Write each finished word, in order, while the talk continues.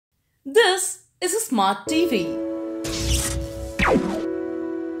This is a smart TV.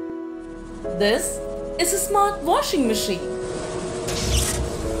 This is a smart washing machine.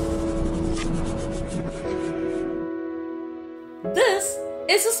 This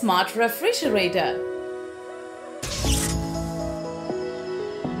is a smart refrigerator.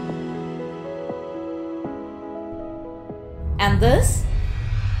 And this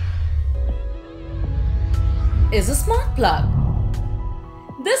is a smart plug.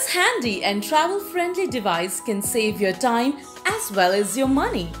 This handy and travel-friendly device can save your time as well as your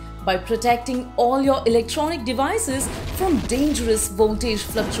money by protecting all your electronic devices from dangerous voltage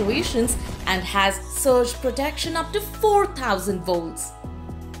fluctuations and has surge protection up to 4000 volts.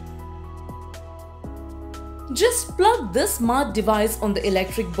 Just plug this smart device on the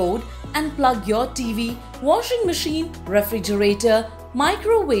electric board and plug your TV, washing machine, refrigerator,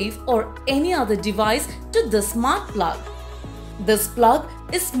 microwave or any other device to the smart plug. This plug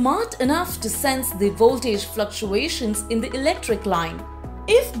is smart enough to sense the voltage fluctuations in the electric line.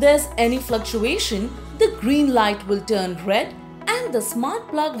 If there's any fluctuation, the green light will turn red and the smart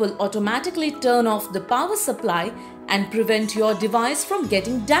plug will automatically turn off the power supply and prevent your device from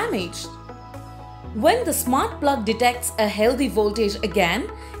getting damaged. When the smart plug detects a healthy voltage again,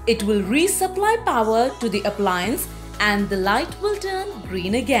 it will resupply power to the appliance and the light will turn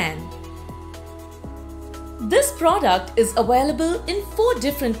green again. This product is available in 4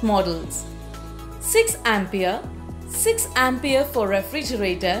 different models: 6 ampere, 6 ampere for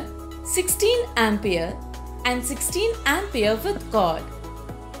refrigerator, 16 ampere and 16 ampere with cord.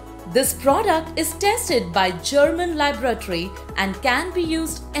 This product is tested by German laboratory and can be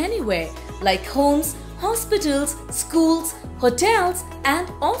used anywhere like homes, hospitals, schools, hotels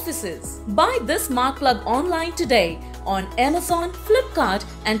and offices. Buy this smart plug online today on Amazon, Flipkart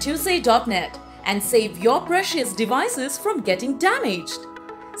and Tuesday.net and save your precious devices from getting damaged.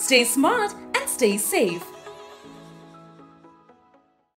 Stay smart and stay safe.